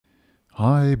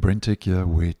Hi, BrenTech here,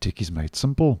 where tech is made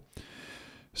simple.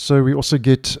 So we also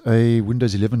get a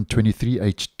Windows 11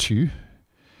 23H2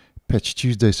 Patch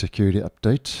Tuesday security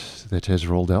update that has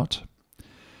rolled out,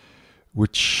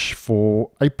 which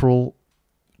for April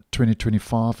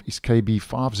 2025 is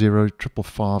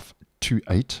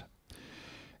KB5055528.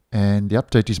 And the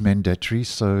update is mandatory,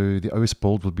 so the OS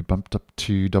build will be bumped up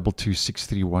to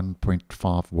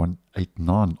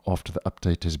 22631.5189 after the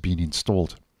update has been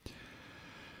installed.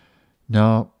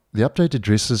 Now, the update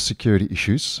addresses security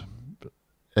issues,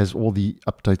 as all the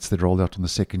updates that roll out on the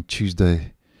second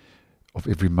Tuesday of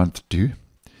every month do.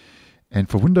 And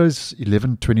for Windows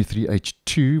 11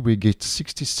 23H2, we get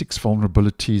 66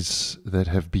 vulnerabilities that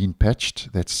have been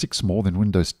patched. That's 6 more than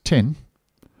Windows 10.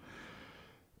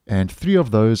 And 3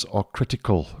 of those are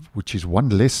critical, which is 1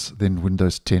 less than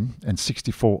Windows 10, and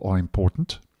 64 are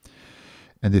important.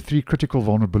 And the 3 critical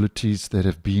vulnerabilities that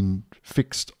have been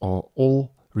fixed are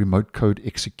all remote code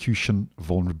execution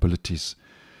vulnerabilities.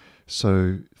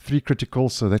 So 3 critical,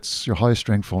 so that's your highest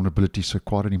ranked vulnerability, so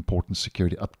quite an important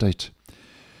security update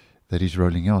that is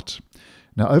rolling out.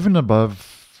 Now, over and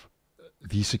above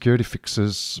the security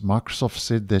fixes, Microsoft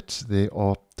said that there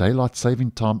are daylight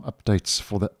saving time updates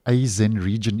for the ASEAN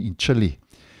region in Chile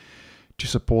to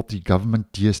support the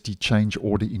government DSD change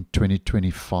order in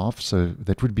 2025. So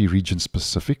that would be region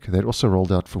specific. That also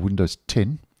rolled out for Windows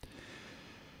 10.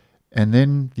 And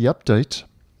then the update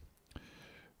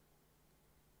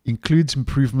includes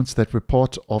improvements that were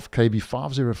part of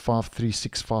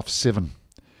KB5055657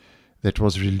 that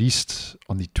was released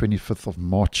on the 25th of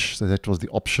March. So that was the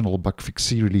optional bug fix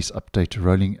C release update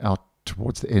rolling out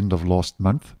towards the end of last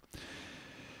month.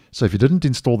 So if you didn't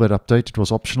install that update, it was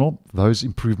optional. Those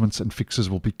improvements and fixes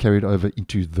will be carried over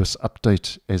into this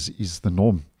update, as is the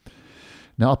norm.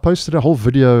 Now, I posted a whole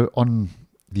video on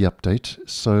the update,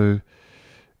 so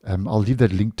I'll leave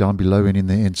that link down below and in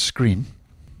the end screen.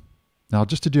 Now,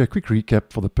 just to do a quick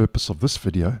recap for the purpose of this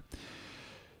video,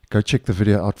 go check the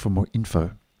video out for more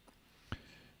info.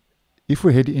 If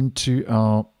we head into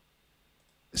our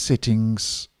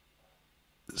settings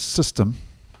system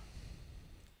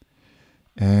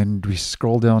and we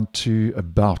scroll down to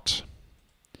about,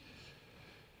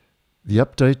 the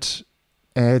update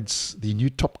adds the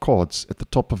new top cards at the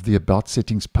top of the about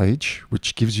settings page,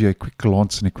 which gives you a quick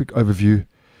glance and a quick overview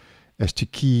as to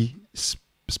key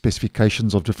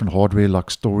specifications of different hardware like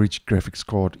storage, graphics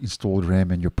card, installed RAM,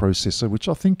 and your processor, which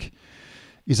I think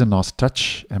is a nice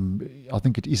touch. I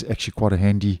think it is actually quite a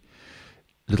handy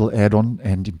little add-on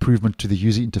and improvement to the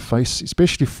user interface,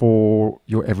 especially for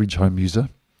your average home user.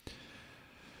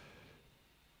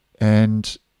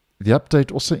 And the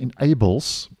update also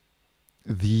enables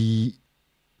the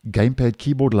Gamepad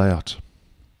keyboard layout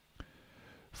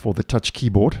for the touch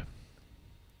keyboard,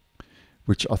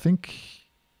 which I think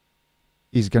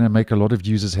is going to make a lot of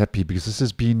users happy, because this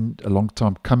has been a long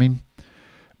time coming.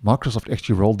 Microsoft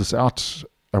actually rolled this out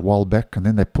a while back, and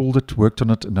then they pulled it, worked on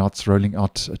it, and now it's rolling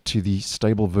out to the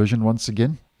stable version once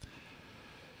again.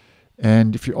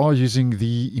 And if you are using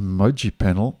the Emoji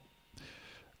panel,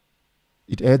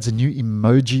 it adds a new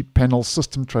Emoji panel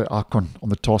system tray icon on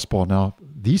the taskbar. Now,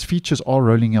 these features are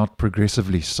rolling out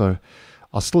progressively, so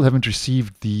I still haven't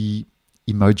received the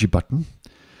Emoji button,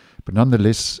 but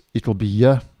nonetheless, it will be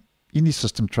here in the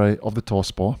system tray of the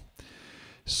taskbar.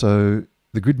 So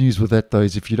the good news with that, though,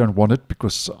 is if you don't want it,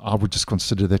 because I would just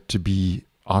consider that to be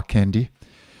eye candy,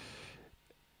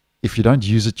 if you don't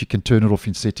use it, you can turn it off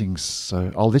in settings.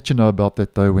 So I'll let you know about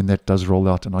that, though, when that does roll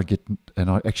out and I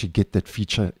actually get that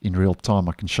feature in real time.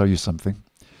 I can show you something.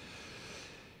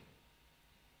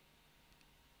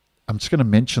 I'm just going to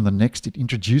mention the next. It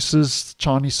introduces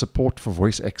Chinese support for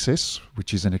voice access,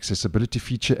 which is an accessibility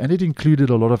feature, and it included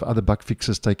a lot of other bug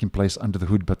fixes taking place under the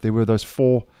hood, but there were those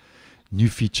 4 new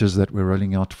features that we're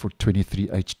rolling out for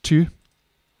 23H2.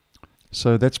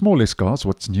 So that's more or less, guys,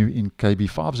 what's new in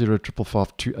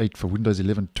KB5055528 for Windows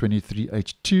 11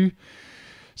 23H2.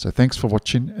 So thanks for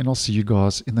watching, and I'll see you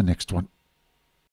guys in the next one.